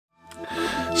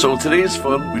So in today's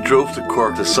fun, we drove to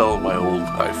Cork to sell my old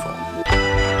iPhone.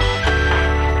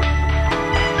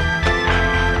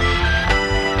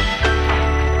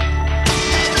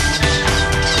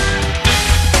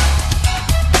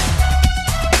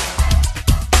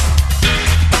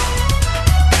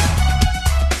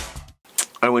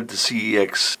 I went to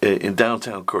CEX in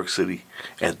downtown Cork City,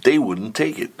 and they wouldn't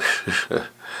take it.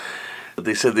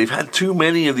 They said they've had too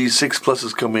many of these 6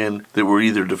 Pluses come in that were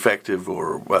either defective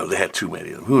or, well, they had too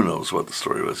many of them. Who knows what the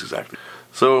story was exactly.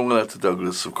 So I went out to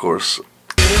Douglas, of course.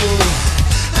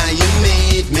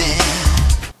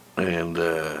 And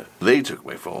they took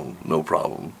my phone, no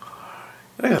problem.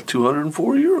 I got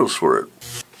 204 euros for it.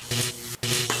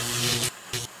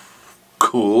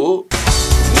 Cool.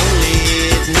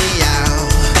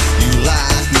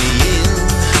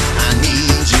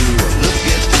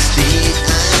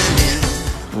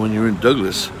 When you're in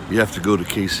Douglas, you have to go to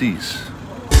KC's.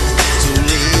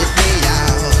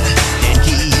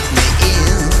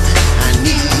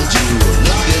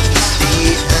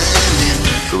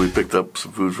 So we picked up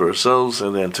some food for ourselves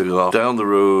and then took it off down the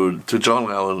road to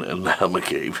John Allen and Alma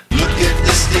Cave. Look at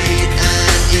the state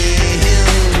I'm in.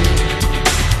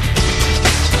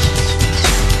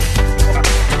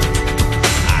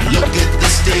 I look at the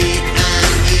state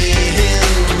I'm in.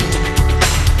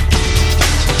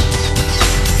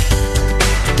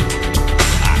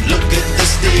 I look at the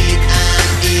state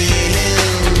I'm in.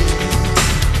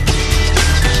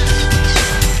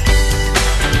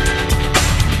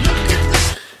 Look at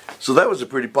the So that was a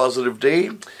pretty positive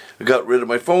day. I got rid of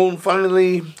my phone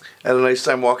finally. Had a nice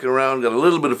time walking around. Got a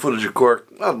little bit of footage of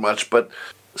Cork. Not much, but...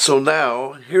 So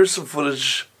now, here's some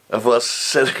footage of us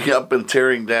setting up and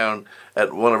tearing down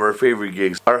at one of our favorite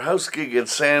gigs. Our house gig at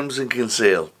Sam's in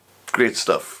Kinsale. Great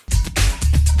stuff.